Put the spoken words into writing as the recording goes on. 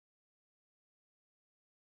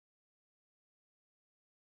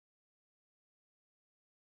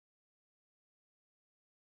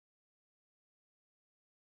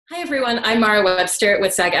Hi, everyone. I'm Mara Webster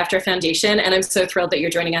with SAG-AFTRA Foundation, and I'm so thrilled that you're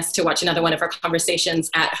joining us to watch another one of our conversations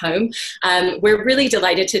at home. We're really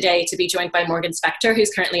delighted today to be joined by Morgan Spector,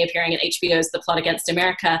 who's currently appearing in HBO's The Plot Against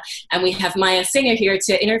America, and we have Maya Singer here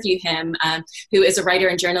to interview him, who is a writer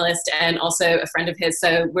and journalist and also a friend of his.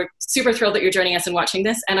 So we're super thrilled that you're joining us and watching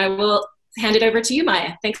this, and I will hand it over to you,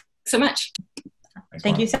 Maya. Thanks so much.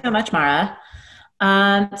 Thank you so much, Mara.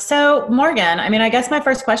 So Morgan, I guess my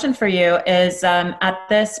first question for you is, at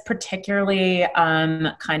this particularly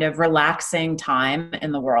kind of relaxing time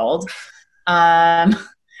in the world, how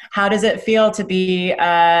does it feel to be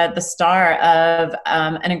the star of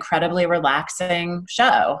an incredibly relaxing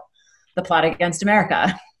show, The Plot Against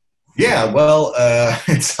America? Yeah, well,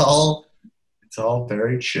 it's all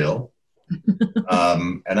very chill.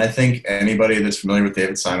 And I think anybody that's familiar with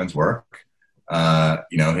David Simon's work,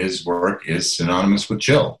 his work is synonymous with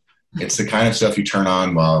chill. It's the kind of stuff you turn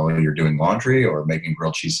on while you're doing laundry or making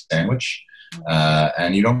grilled cheese sandwich,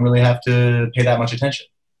 and you don't really have to pay that much attention.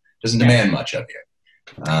 It doesn't demand much of you.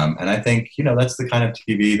 And I think, that's the kind of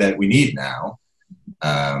TV that we need now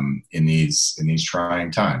in these trying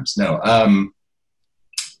times. No, I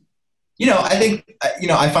think,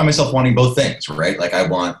 I find myself wanting both things, right? Like I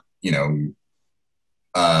want,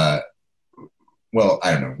 well,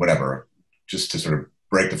 I don't know, whatever. Just to sort of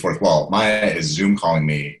break the fourth wall, Maya is Zoom calling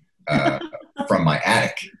me from my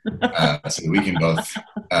attic so that we can both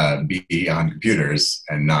be on computers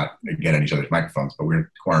and not get on each other's microphones, but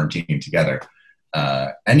we're quarantined together.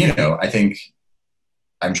 And,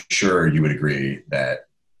 I'm sure you would agree that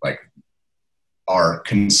like our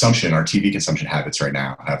TV consumption habits right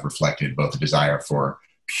now have reflected both a desire for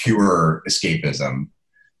pure escapism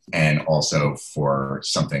and also for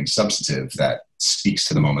something substantive that speaks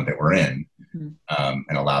to the moment that we're in,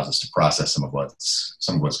 and allows us to process some of what's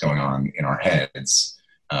going on in our heads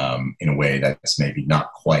in a way that's maybe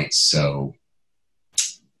not quite so,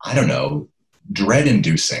 I don't know,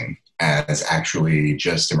 dread-inducing as actually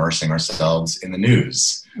just immersing ourselves in the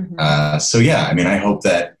news. So yeah, I hope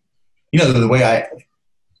that the way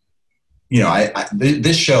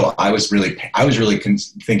this show, I was really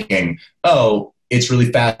thinking, oh, it's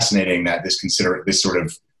really fascinating that this sort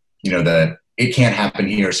of, the It Can't Happen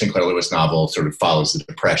Here Sinclair Lewis novel sort of follows the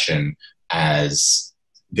Depression as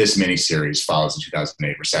this miniseries follows the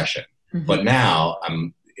 2008 recession. But now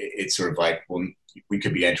it's sort of like, well, we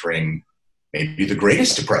could be entering maybe the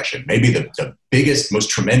greatest depression, maybe the biggest, most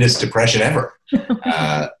tremendous depression ever.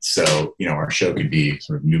 So, our show could be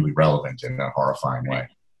sort of newly relevant in a horrifying way.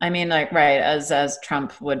 Right, as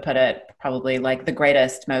Trump would put it, probably like the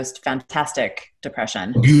greatest, most fantastic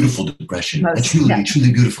depression. A beautiful depression. A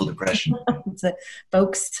truly beautiful depression.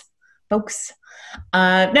 Folks.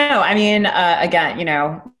 No, again,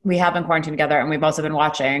 we have been quarantined together, and we've also been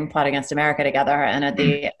watching Plot Against America together. And at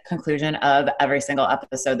the conclusion of every single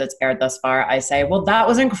episode that's aired thus far, I say, well, that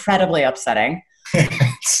was incredibly upsetting. I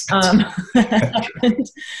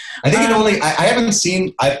think it only, I haven't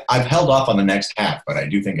seen, I've held off on the next half, but I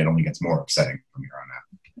do think it only gets more upsetting from here on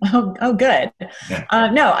out. Oh, good. Yeah.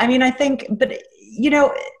 No, I think, but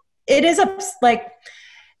it is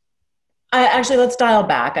actually, let's dial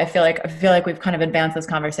back. I feel like we've kind of advanced this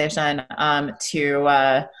conversation to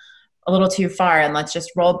a little too far, and let's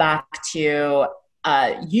just roll back to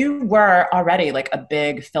you were already like a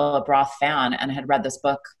big Philip Roth fan and had read this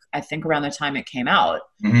book, I think, around the time it came out.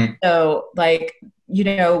 So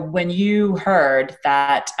when you heard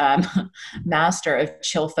that master of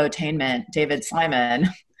chill-fotainment, David Simon,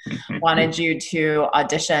 wanted you to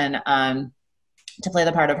audition to play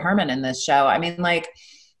the part of Herman in this show, I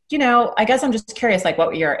guess I'm just curious, like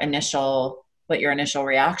what your initial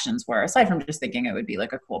reactions were, aside from just thinking it would be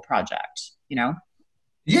like a cool project,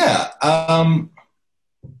 Yeah.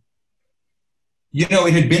 It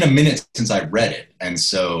had been a minute since I read it. And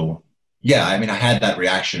so, yeah, I had that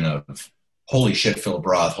reaction of, holy shit, Philip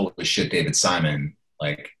Roth, holy shit, David Simon,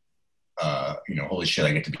 like, holy shit,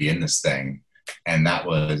 I get to be in this thing. And that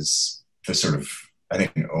was the sort of, I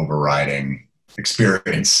think, an overriding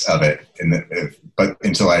experience of it. But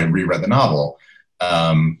until I reread the novel.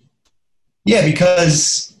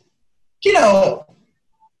 Because,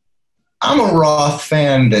 I'm a Roth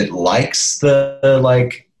fan that likes the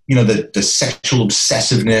sexual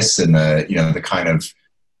obsessiveness and the kind of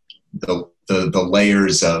the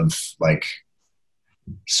layers of like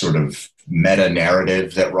sort of meta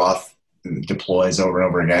narrative that Roth deploys over and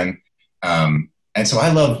over again. And so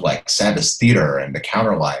I love like Sabbath's Theater and The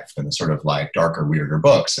Counterlife and the sort of like darker, weirder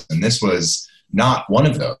books. And this was not one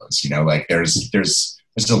of those, like there's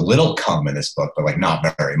a little cum in this book, but like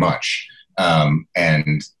not very much.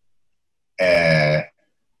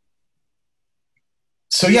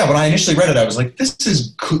 So yeah, when I initially read it, I was like, this is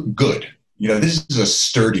good. This is a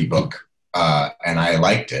sturdy book. And I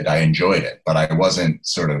liked it. I enjoyed it, but I wasn't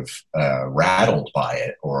sort of rattled by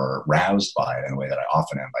it or roused by it in a way that I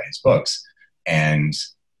often am by his books. And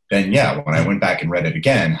then, yeah, when I went back and read it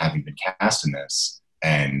again, having been cast in this,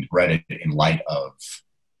 and read it in light of,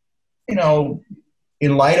 the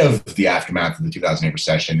aftermath of the 2008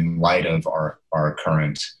 recession, in light of our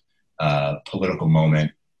current political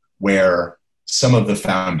moment, where some of the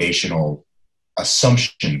foundational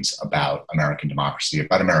assumptions about American democracy,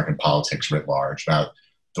 about American politics writ large, about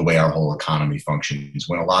the way our whole economy functions,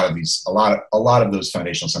 when a lot of those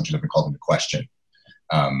foundational assumptions have been called into question.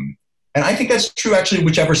 And I think that's true, actually,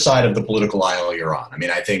 whichever side of the political aisle you're on. I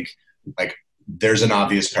mean, I think there's an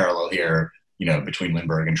obvious parallel here, between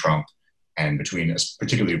Lindbergh and Trump, and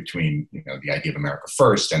particularly between the idea of America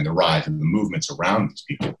First and the rise of the movements around these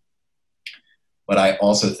people. But I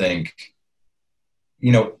also think,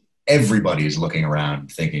 everybody is looking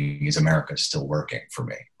around thinking, is America still working for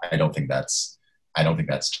me? I don't think that's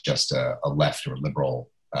just a left or liberal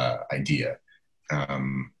idea.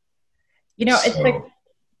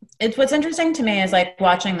 It's what's interesting to me is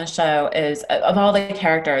watching the show is, of all the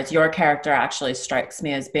characters, your character actually strikes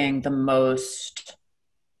me as being the most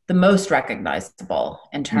recognizable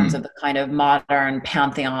in terms of the kind of modern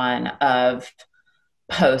pantheon of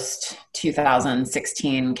post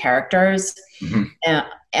 2016 characters. Mm-hmm.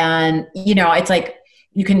 And it's like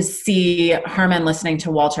you can see Herman listening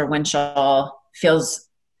to Walter Winchell feels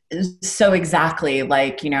so exactly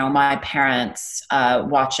like my parents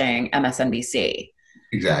watching MSNBC.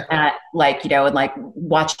 Exactly. And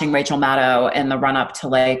watching Rachel Maddow in the run up to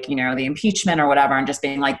the impeachment or whatever, and just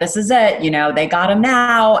being like, this is it, they got him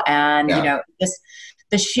now. And,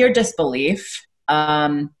 the sheer disbelief at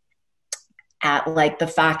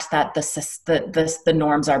the fact that the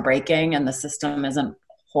norms are breaking and the system isn't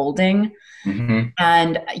holding. Mm-hmm.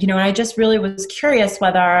 And, I just really was curious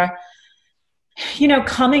whether,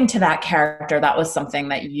 coming to that character, that was something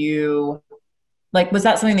that you, was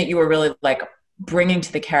that something that you were really bringing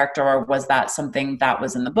to the character, or was that something that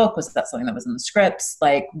was in the book? Was that something that was in the scripts?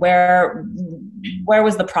 Where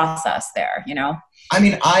was the process there, I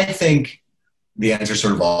mean, I think the answer is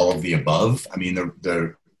sort of all of the above. I mean,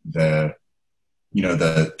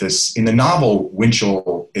 this in the novel,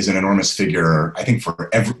 Winchell is an enormous figure, I think, for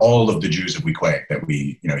all of the Jews of Wequahic, that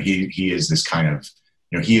he is this kind of,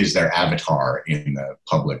 he is their avatar in the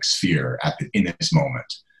public sphere in this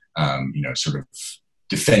moment, sort of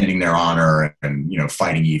defending their honor and,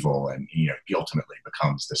 fighting evil. And, he ultimately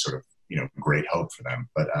becomes this sort of, great hope for them.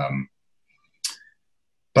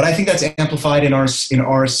 But I think that's amplified in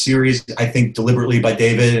our series, I think deliberately by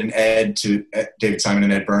David Simon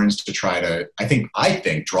and Ed Burns, to try to, I think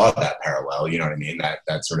draw that parallel, you know what I mean?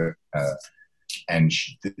 That sort of, and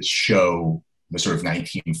show the sort of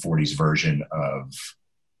 1940s version of,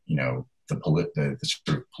 the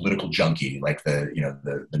sort of political junkie,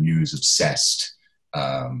 the news obsessed,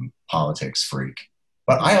 politics freak.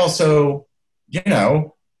 But I also,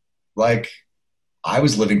 I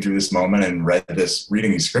was living through this moment and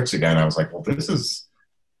reading these scripts again. I was like, well, this is,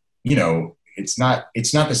 it's not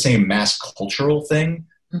the same mass cultural thing,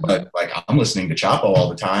 mm-hmm. but I'm listening to Chapo all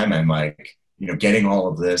the time and getting all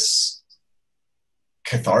of this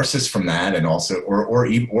catharsis from that, and also,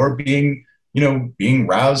 or being, being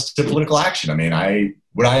roused to political action. I mean,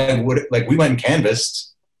 we went and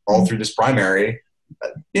canvassed all through this primary,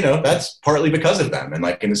 that's partly because of them. And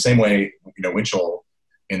in the same way, Winchell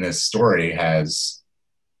in this story has,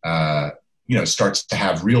 starts to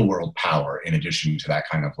have real world power in addition to that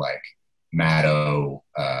kind of Maddow,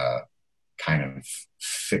 kind of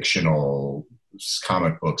fictional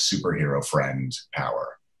comic book superhero friend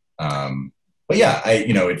power. But yeah, I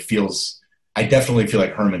definitely feel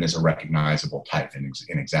like Herman is a recognizable type in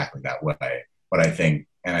exactly that way. But I think,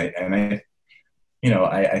 I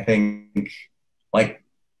think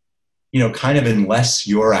kind of unless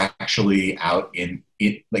you're actually out in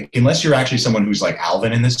it, unless you're actually someone who's like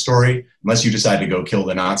Alvin in this story, unless you decide to go kill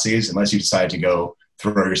the Nazis, unless you decide to go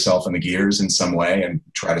throw yourself in the gears in some way and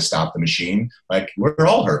try to stop the machine, we're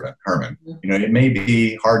all Herman. It may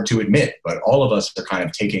be hard to admit, but all of us are kind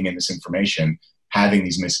of taking in this information, having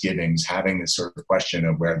these misgivings, having this sort of question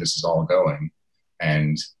of where this is all going,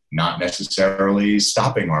 and not necessarily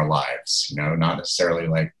stopping our lives, not necessarily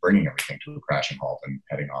bringing everything to a crashing halt and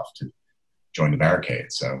heading off to join the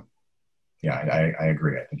barricade. So yeah, I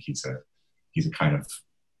agree. I think he's a kind of,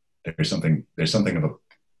 there's something of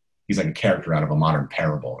he's like a character out of a modern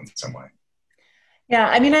parable in some way. Yeah.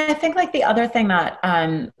 I mean, I think the other thing that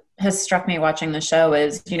has struck me watching the show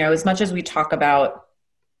is, as much as we talk about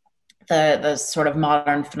the sort of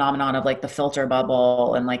modern phenomenon of like the filter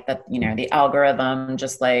bubble, and like that, the algorithm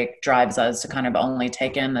just like drives us to kind of only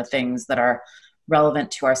take in the things that are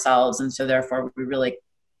relevant to ourselves. And so therefore we really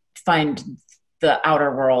find the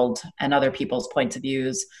outer world and other people's points of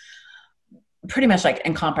views pretty much like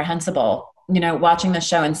incomprehensible. Watching the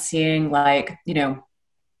show and seeing like,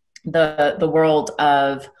 the world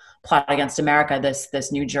of Plot Against America,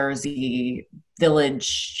 this New Jersey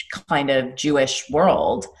village kind of Jewish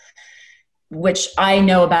world, which I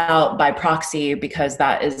know about by proxy, because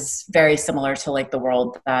that is very similar to like the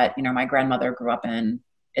world that, my grandmother grew up in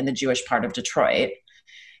the Jewish part of Detroit.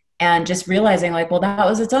 And just realizing like, well, that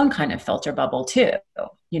was its own kind of filter bubble too.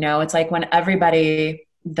 It's like when everybody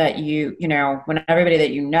that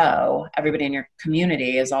everybody in your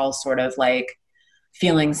community is all sort of like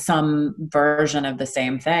feeling some version of the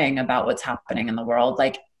same thing about what's happening in the world.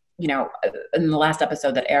 Like, in the last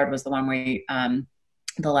episode that aired was the one where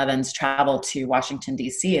the Levins travel to Washington,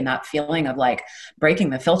 D.C., and that feeling of like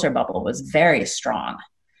breaking the filter bubble was very strong.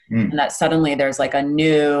 And that suddenly there's like a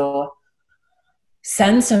new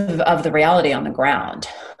sense of the reality on the ground.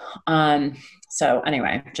 So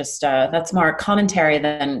anyway, just that's more commentary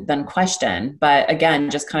than question. But again,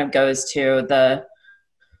 just kind of goes to the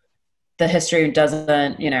history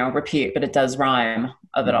doesn't, repeat, but it does rhyme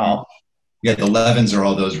of it all. Yeah, the Levins are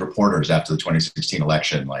all those reporters after the 2016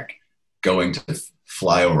 election, like going to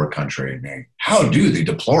flyover country and saying, how do the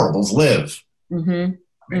deplorables live? Mm-hmm.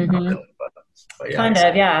 I mean, not really, but yeah. Kind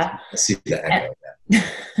of, yeah. I see the echo of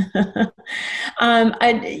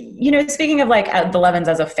that. Speaking of like the Levins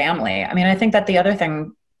as a family, I mean, I think that the other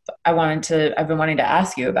thing I've been wanting to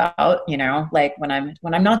ask you about, like when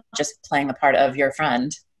I'm not just playing the part of your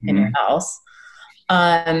friend in your house,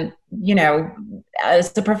 as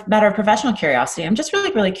a matter of professional curiosity, I'm just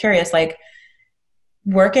really, really curious, like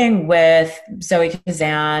working with Zoe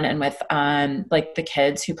Kazan and with like the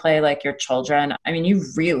kids who play like your children. I mean, you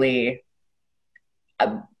really,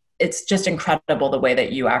 it's just incredible the way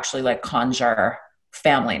that you actually like conjure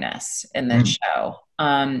familyness in this show,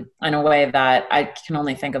 in a way that I can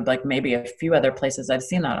only think of like maybe a few other places I've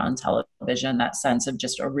seen that on television, that sense of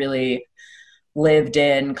just a really lived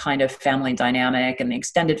in kind of family dynamic, and the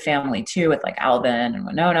extended family too, with like Alvin and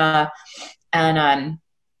Winona. And, and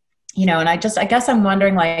I guess I'm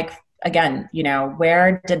wondering, like, again,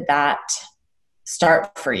 where did that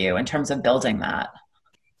start for you in terms of building that?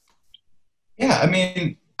 Yeah, I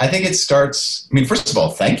mean, I think it starts, first of all,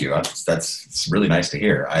 thank you. It's really nice to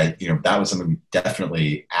hear. That was something we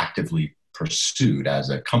definitely actively pursued as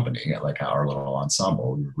a company, like our little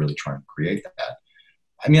ensemble. We were really trying to create that.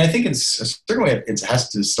 I think it's a certain way, it has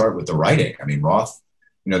to start with the writing. Roth,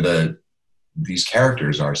 these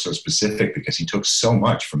characters are so specific because he took so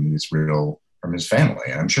much from his family.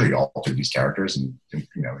 And I'm sure he altered these characters in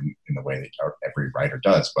the way that every writer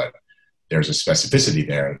does, but there's a specificity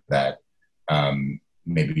there that,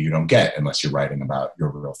 maybe you don't get unless you're writing about your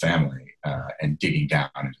real family, and digging down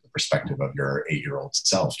into the perspective of your 8-year-old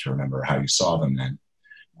self to remember how you saw them then.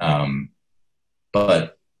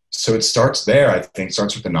 But so it starts there, I think. It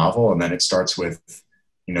starts with the novel, and then it starts with,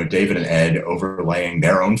 David and Ed overlaying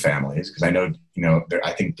their own families. Because I know,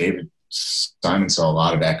 I think David Simon saw a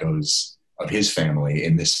lot of echoes of his family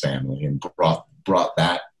in this family, and brought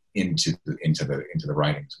that into the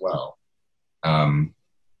writing as well. And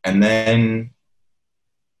then,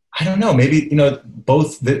 I don't know, maybe,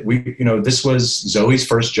 both that this was Zoe's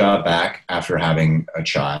first job back after having a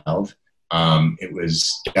child. It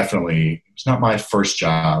was not my first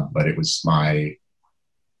job, but it was my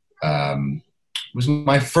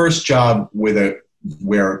first job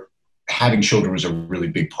where having children was a really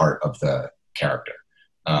big part of the character,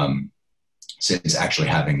 since actually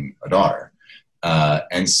having a daughter.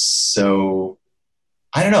 And so,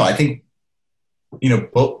 I don't know, I think,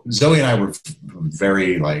 both Zoe and I were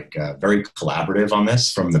very very collaborative on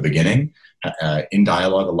this from the beginning, in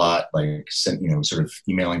dialogue a lot, like, sort of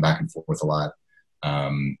emailing back and forth a lot,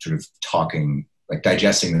 sort of talking, like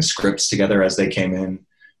digesting the scripts together as they came in,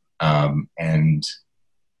 and,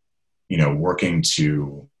 working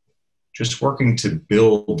to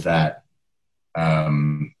build that,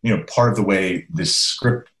 part of the way these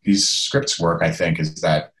scripts work, I think, is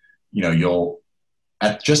that, you'll,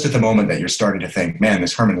 just at the moment that you're starting to think, man,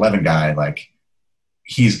 this Herman Levin guy, like,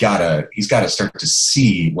 he's got to start to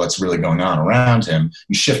see what's really going on around him.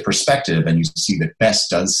 You shift perspective and you see that Bess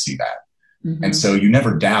does see that. Mm-hmm. And so you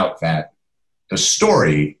never doubt that the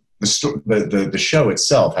show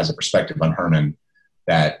itself has a perspective on Herman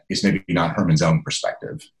that is maybe not Herman's own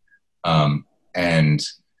perspective. And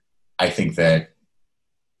I think that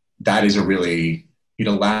is it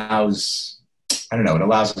allows, I don't know, it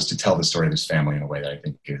allows us to tell the story of this family in a way that I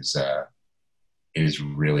think is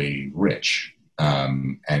really rich,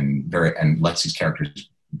 and lets these characters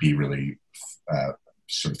be really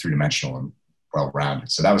sort of three-dimensional and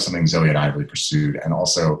well-rounded. So that was something Zoe and I really pursued. And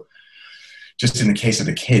also, just in the case of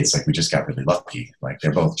the kids, like we just got really lucky. Like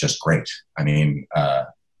they're both just great. I mean,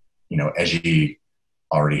 Eji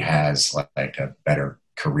already has like a better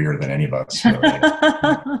career than any of us. Really.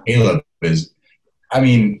 Caleb is, I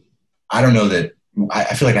mean, I don't know that,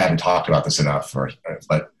 I feel like I haven't talked about this enough,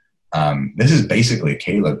 but this is basically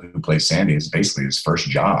Caleb, who plays Sandy, is basically his first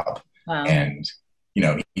job. Wow. And,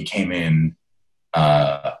 he came in,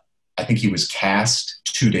 I think he was cast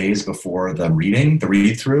 2 days before the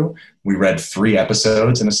read-through. We read 3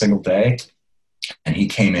 episodes in a single day, and he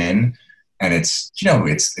came in, and it's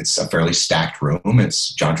a fairly stacked room.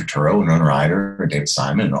 It's John Turturro, Winona Ryder, and David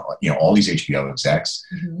Simon, and all these HBO execs.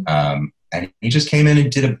 Mm-hmm. And he just came in and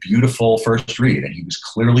did a beautiful first read, and he was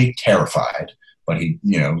clearly terrified, but he,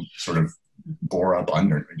 sort of bore up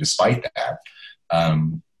under despite that.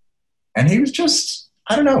 And he was just,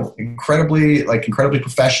 I don't know, incredibly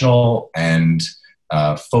professional and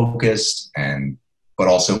focused, but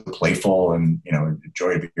also playful, and a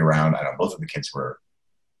joy to be around. I know both of the kids were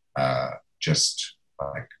just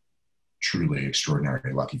like truly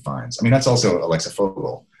extraordinary, lucky finds. I mean, that's also Alexa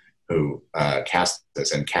Fogel, who cast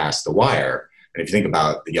this and cast The Wire. And if you think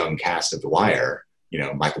about the young cast of The Wire,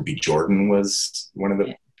 Michael B. Jordan was one of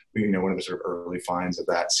the sort of early finds of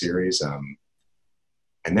that series.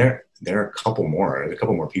 And there are a couple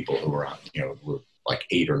more people who were on, who were like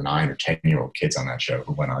 8 or 9 or 10-year-old kids on that show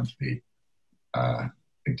who went on to be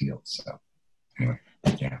big deals. So anyway,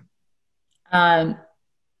 yeah.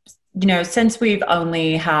 Since we've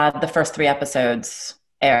only had the first 3 episodes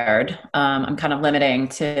aired, I'm kind of limiting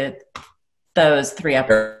to those 3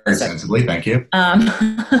 episodes. Very sensibly, thank you.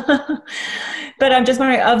 But I'm just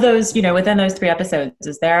wondering, of those, within those 3 episodes,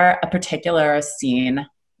 is there a particular scene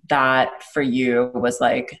that for you was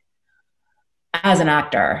like, as an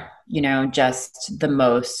actor, just the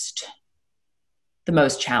most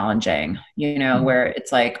challenging, mm-hmm. where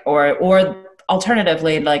it's like, or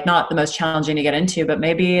alternatively, like not the most challenging to get into, but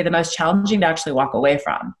maybe the most challenging to actually walk away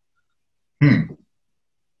from?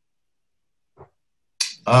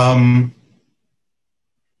 I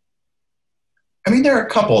mean, there are a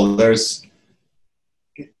couple.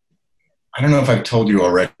 I don't know if I've told you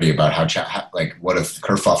already about what a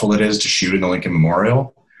kerfuffle it is to shoot in the Lincoln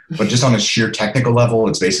Memorial, but just on a sheer technical level,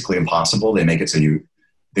 it's basically impossible. They make it so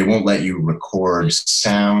they won't let you record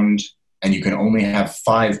sound, and you can only have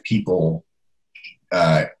 5 people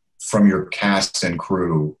from your cast and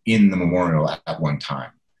crew in the memorial at one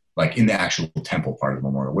time, like in the actual temple part of the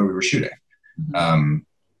memorial where we were shooting. Mm-hmm.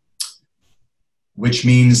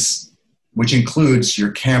 Which includes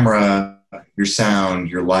your camera, your sound,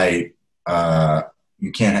 your light,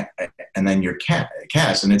 you can't, and then your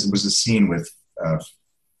cast, and it was a scene with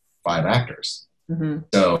 5 actors. Mm-hmm.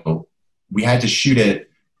 So we had to shoot it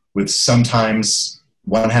with sometimes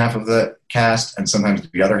one half of the cast and sometimes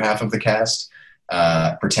the other half of the cast,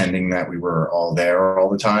 pretending that we were all there all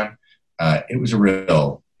the time. It was a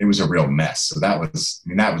real mess. So that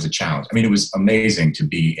was a challenge. I mean, it was amazing to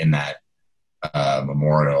be in that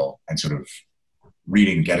memorial and sort of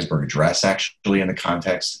reading Gettysburg Address actually in the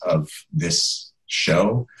context of this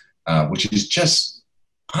show, which is just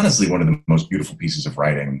honestly one of the most beautiful pieces of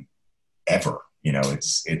writing ever.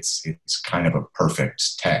 It's kind of a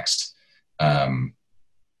perfect text,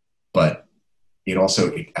 but it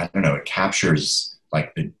also, I don't know, it captures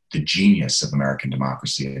like the genius of American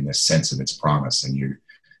democracy and the sense of its promise. And you're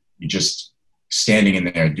just standing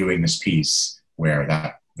in there doing this piece where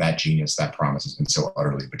that genius, that promise has been so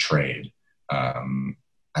utterly betrayed. And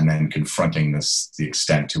then confronting the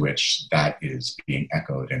extent to which that is being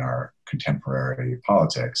echoed in our contemporary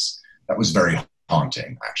politics. That was very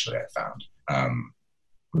haunting, actually, I found.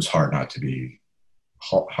 It was hard not to be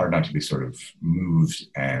sort of moved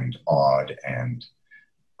and awed and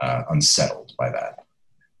unsettled by that.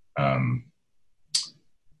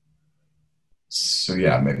 So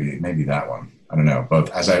yeah, maybe that one. I don't know. Both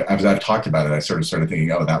as I've talked about it, I sort of started thinking,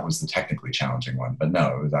 oh, that was the technically challenging one. But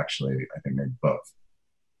no, it was actually, I think maybe both.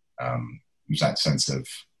 There's that sense of,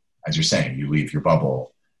 as you're saying, you leave your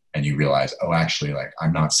bubble and you realize, oh, actually, like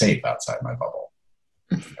I'm not safe outside my bubble.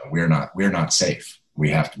 We're not safe.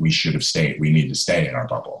 We should have stayed. We need to stay in our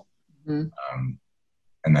bubble. Mm-hmm.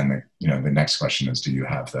 And then the next question is, do you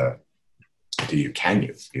have the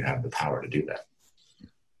power to do that?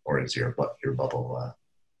 Or is your bubble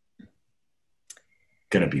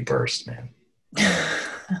gonna be burst, man?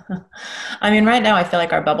 I mean, right now I feel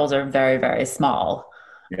like our bubbles are very, very small.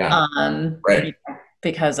 Yeah. Right.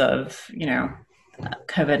 Because of,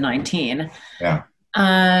 COVID-19. Yeah.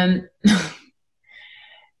 I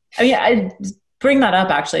mean, I bring that up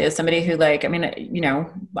actually as somebody who I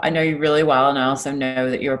know you really well, and I also know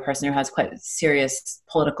that you're a person who has quite serious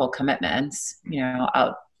political commitments,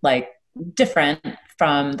 different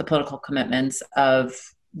from the political commitments of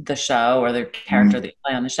the show or the character that you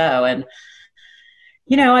play on the show. And,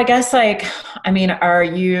 I guess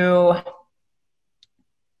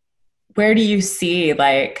where do you see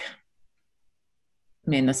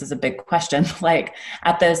this is a big question,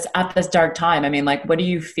 at this dark time, what do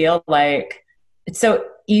you feel like? It's so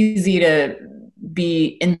easy to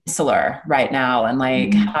be insular right now.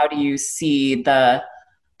 And how do you see the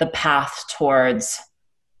path towards,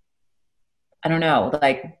 I don't know,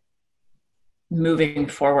 moving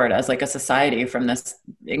forward as a society from this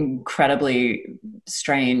incredibly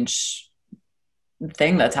strange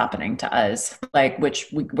thing that's happening to us, which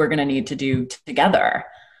we're going to need to do together,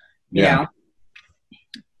 you know?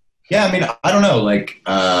 Yeah. I mean, I don't know.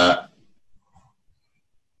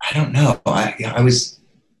 I don't know. I was,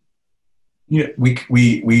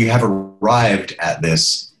 we have arrived at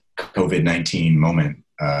this COVID-19 moment,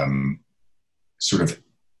 sort of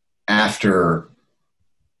after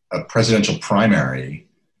a presidential primary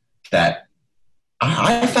that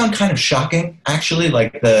I found kind of shocking, actually,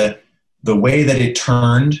 the way that it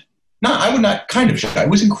turned. It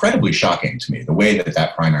was incredibly shocking to me, the way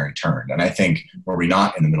that primary turned. And I think were we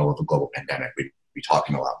not in the middle of a global pandemic, we'd be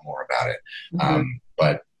talking a lot more about it. Mm-hmm.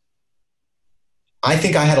 But I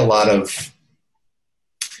think I had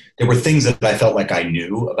there were things that I felt like I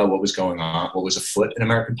knew about what was going on, what was afoot in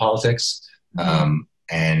American politics. Mm-hmm.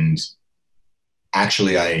 And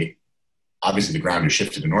actually obviously the ground has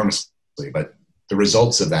shifted enormously, but the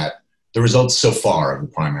results so far of the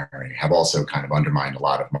primary have also kind of undermined a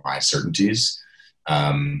lot of my certainties,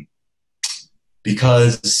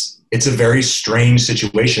 because it's a very strange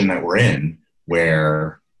situation that we're in,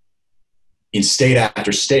 where in state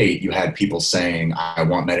after state, you had people saying, I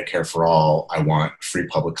want Medicare for all, I want free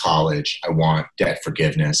public college, I want debt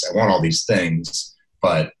forgiveness, I want all these things,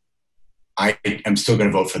 but I am still going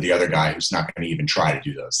to vote for the other guy who's not going to even try to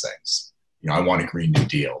do those things. I want a Green New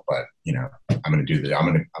Deal, but I'm going to do that. I'm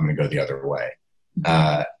going to go the other way.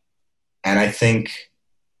 And I think,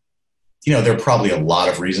 there are probably a lot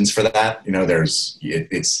of reasons for that.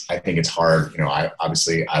 I think it's hard. I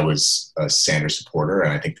was a Sanders supporter,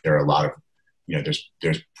 and I think there are a lot of,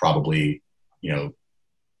 there's probably,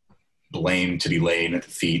 blame to be laid at the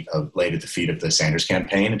feet of the Sanders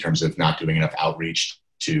campaign in terms of not doing enough outreach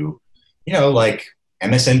to,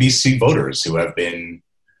 MSNBC voters who have been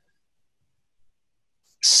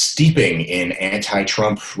steeping in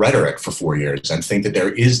anti-Trump rhetoric for 4 years and think that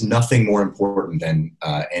there is nothing more important than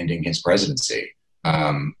ending his presidency,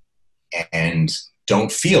 and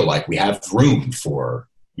don't feel like we have room for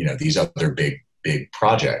these other big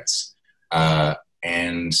projects. I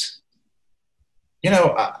don't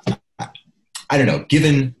know.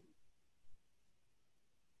 Given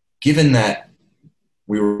that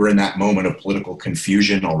we were in that moment of political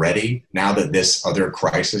confusion already, now that this other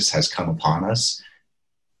crisis has come upon us,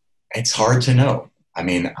 it's hard to know.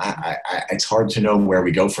 It's hard to know where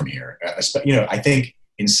we go from here. I think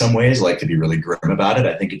in some ways, to be really grim about it,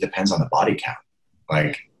 I think it depends on the body count.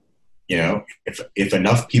 If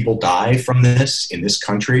enough people die from this in this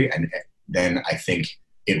country, and then I think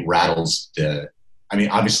it rattles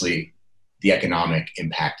obviously the economic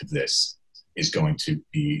impact of this is going to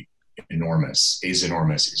be enormous, is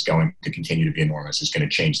going to continue to be enormous, is going to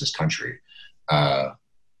change this country.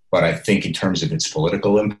 But I think in terms of its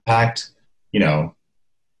political impact, I don't know.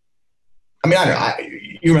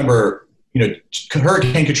 You remember,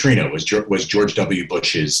 Hurricane Katrina was George W.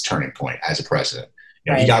 Bush's turning point as a president.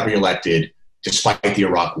 Right. He got reelected despite the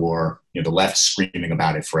Iraq War, the left screaming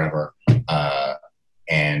about it forever,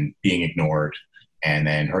 and being ignored. And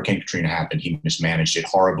then Hurricane Katrina happened. He mismanaged it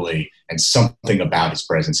horribly, and something about his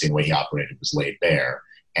presidency and the way he operated was laid bare.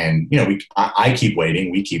 And, I keep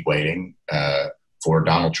waiting. We keep waiting for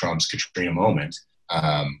Donald Trump's Katrina moment.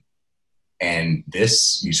 And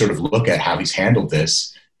this, you sort of look at how he's handled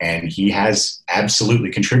this, and he has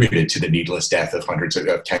absolutely contributed to the needless death of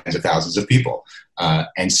tens of thousands of people.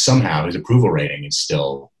 And somehow his approval rating is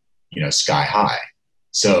still, sky high.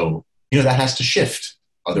 So, that has to shift.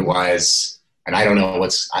 Otherwise, and I don't know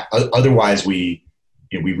otherwise we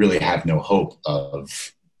really have no hope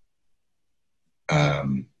of,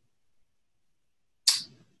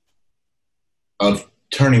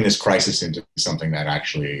 turning this crisis into something that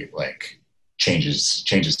actually changes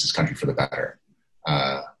this country for the better.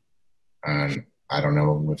 And I don't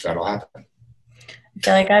know if that'll happen. I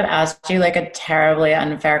feel like I've asked you like a terribly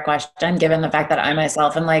unfair question, given the fact that I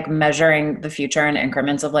myself am like measuring the future in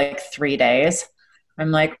increments of like 3 days. I'm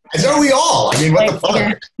like, so are we all. I mean, what the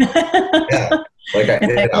fuck? Yeah. Like,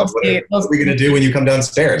 what are we gonna do when you come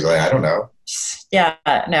downstairs? Like, I don't know. Yeah,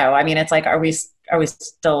 no. I mean, it's like, are we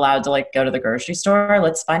still allowed to like go to the grocery store?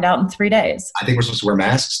 Let's find out in 3 days. I think we're supposed to wear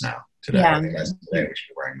masks now. Today, Yeah. I think that's today we should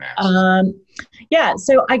be wearing masks. Yeah.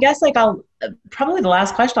 So I guess like probably the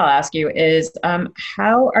last question I'll ask you is,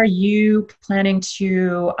 how are you planning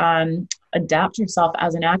to adapt yourself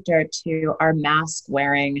as an actor to our mask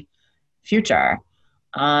wearing future?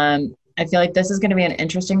 I feel like this is going to be an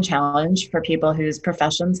interesting challenge for people whose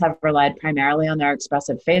professions have relied primarily on their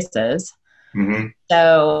expressive faces. Mm-hmm.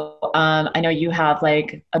 So I know you have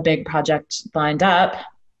like a big project lined up,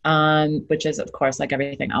 which is of course like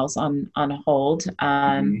everything else on hold,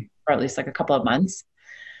 for at least like a couple of months.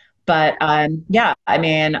 But yeah, I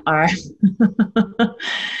mean,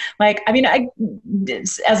 like, I mean,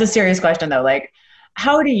 as a serious question though, like,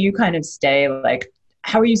 how do you kind of stay like,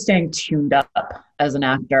 how are you staying tuned up as an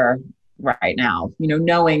actor right now? You know,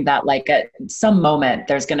 knowing that like at some moment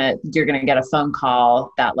you're gonna get a phone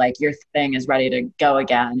call that like your thing is ready to go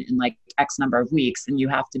again in like X number of weeks, and you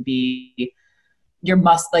have to be, you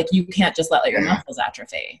can't just let your muscles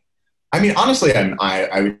atrophy. I mean, honestly,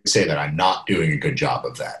 I would say that I'm not doing a good job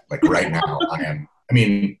of that. Like right now, I am. I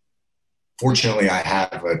mean, fortunately, I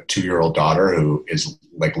have a 2-year-old daughter who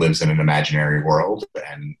lives in an imaginary world,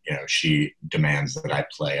 and she demands that I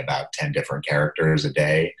play about 10 different characters a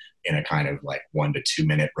day in a kind of like 1 to 2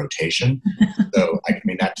 minute rotation. So I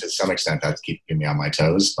mean, that to some extent that's keeping me on my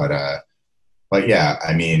toes. But yeah,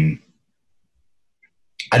 I mean,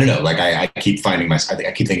 I don't know. Like I keep finding myself.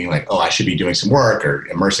 I keep thinking like, oh, I should be doing some work or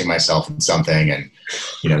immersing myself in something, and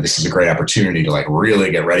this is a great opportunity to like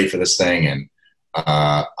really get ready for this thing. And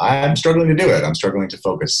I'm struggling to do it. I'm struggling to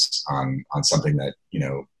focus on something that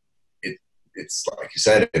it's like you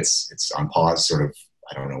said, it's on pause. Sort of.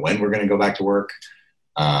 I don't know when we're going to go back to work.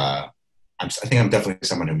 I think I'm definitely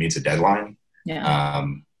someone who needs a deadline. Yeah.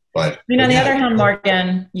 But I mean, on the other hand,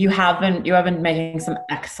 Morgan, you have been making some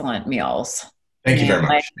excellent meals. Thank you very much.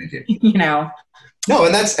 Like, thank you. No,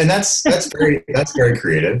 and that's very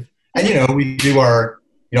creative. And we do our.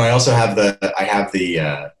 I also have I have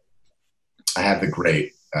the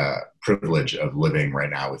great privilege of living right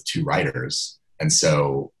now with 2 writers, and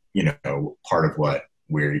so part of what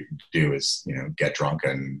we do is get drunk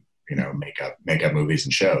and make up movies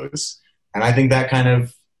and shows, and I think that kind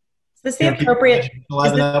of is this the appropriate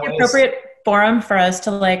forum for us to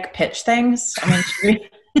like pitch things? I mean,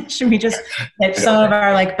 should we just pitch some of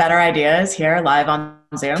our like better ideas here live on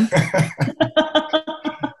Zoom?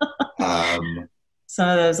 Some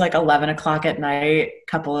of those like 11 o'clock at night,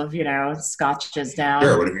 couple of scotches down.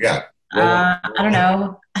 Sure. What have you got? I don't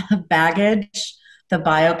know. Baggage, the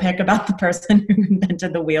biopic about the person who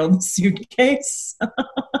invented the wheeled suitcase.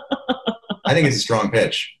 I think it's a strong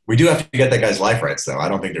pitch. We do have to get that guy's life rights, though. I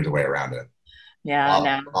don't think there's a way around it.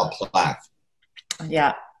 Yeah, I'll Plath.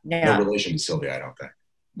 Yeah. No relation to Sylvia, I don't think.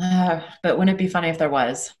 But wouldn't it be funny if there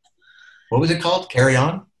was? What was it called? Carry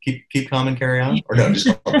On? Keep calm and carry on? Or no, just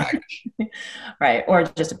call it baggage. Right, or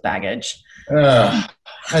just a baggage. I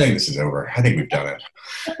think this is over. I think we've done it.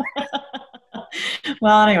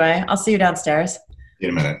 Well, anyway, I'll see you downstairs. See you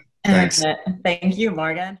in a minute. Thanks. Thank you,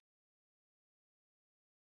 Morgan.